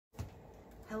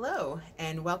Hello,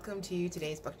 and welcome to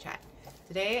today's book chat.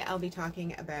 Today I'll be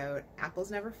talking about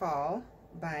Apples Never Fall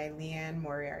by Liane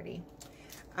Moriarty.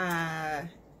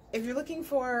 If you're looking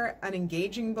for an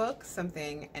engaging book,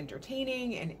 something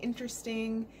entertaining and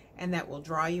interesting, and that will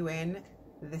draw you in,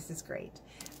 this is great.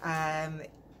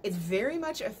 It's very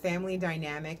much a family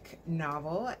dynamic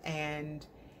novel, and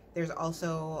there's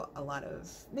also a lot of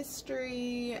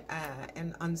mystery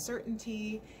and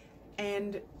uncertainty,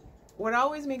 and what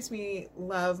always makes me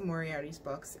love Moriarty's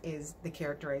books is the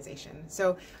characterization.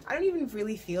 So I don't even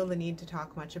really feel the need to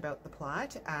talk much about the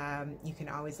plot. You can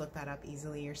always look that up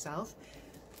easily yourself.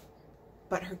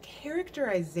 But her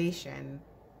characterization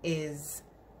is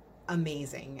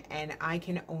amazing, and I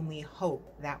can only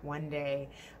hope that one day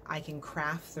I can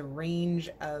craft the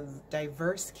range of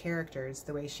diverse characters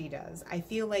the way she does. I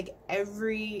feel like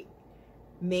every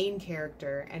main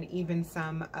character, and even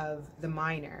some of the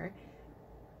minor,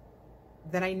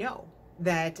 that I know,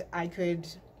 that I could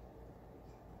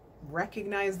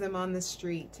recognize them on the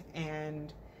street,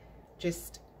 and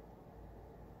just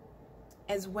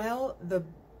as well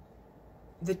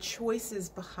the choices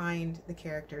behind the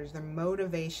characters, their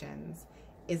motivations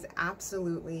is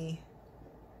absolutely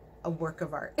a work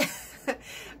of art.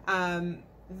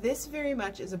 This very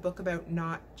much is a book about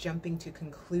not jumping to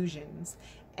conclusions,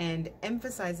 and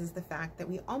emphasizes the fact that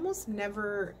we almost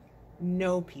never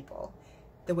know people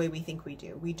the way we think we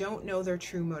do. We don't know their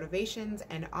true motivations,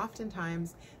 and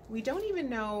oftentimes we don't even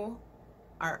know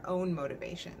our own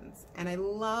motivations. And I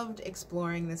loved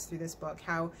exploring this through this book,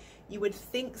 how you would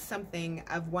think something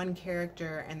of one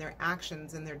character and their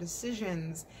actions and their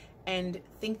decisions and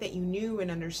think that you knew and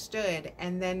understood,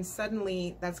 and then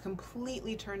suddenly that's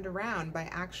completely turned around by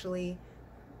actually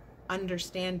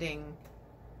understanding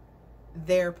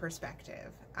their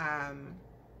perspective.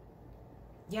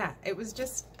 Yeah, it was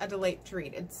just a delight to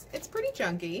read. It's pretty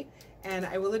chunky, and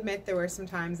I will admit there were some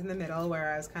times in the middle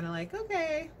where I was kind of like,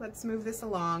 okay, let's move this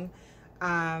along.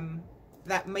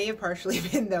 That may have partially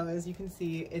been, though, as you can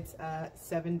see, it's a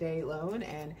 7-day loan,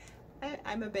 and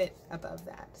I'm a bit above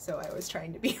that, so I was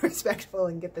trying to be respectful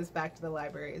and get this back to the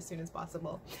library as soon as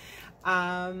possible.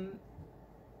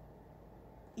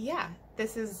 Yeah,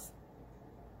 this is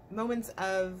moments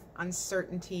of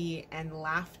uncertainty and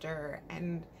laughter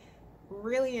and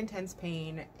really intense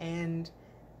pain, and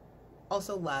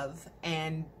also love,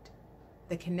 and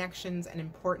the connections and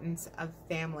importance of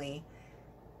family.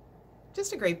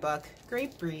 Just a great book,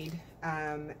 great read.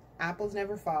 Apples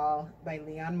Never Fall by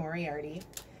Liane Moriarty.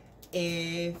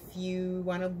 If you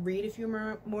want to read a few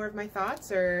more of my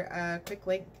thoughts, or a quick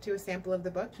link to a sample of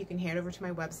the book, you can head over to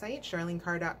my website,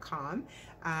 charlenecarr.com.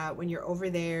 When you're over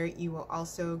there, you will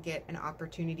also get an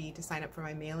opportunity to sign up for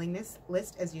my mailing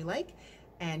list as you like,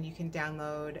 and you can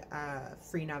download a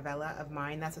free novella of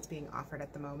mine. That's what's being offered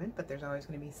at the moment, but there's always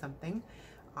going to be something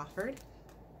offered.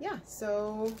 Yeah,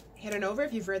 so head on over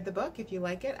if you've read the book. If you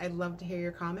like it, I'd love to hear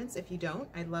your comments. If you don't,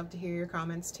 I'd love to hear your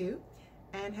comments too.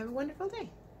 And have a wonderful day.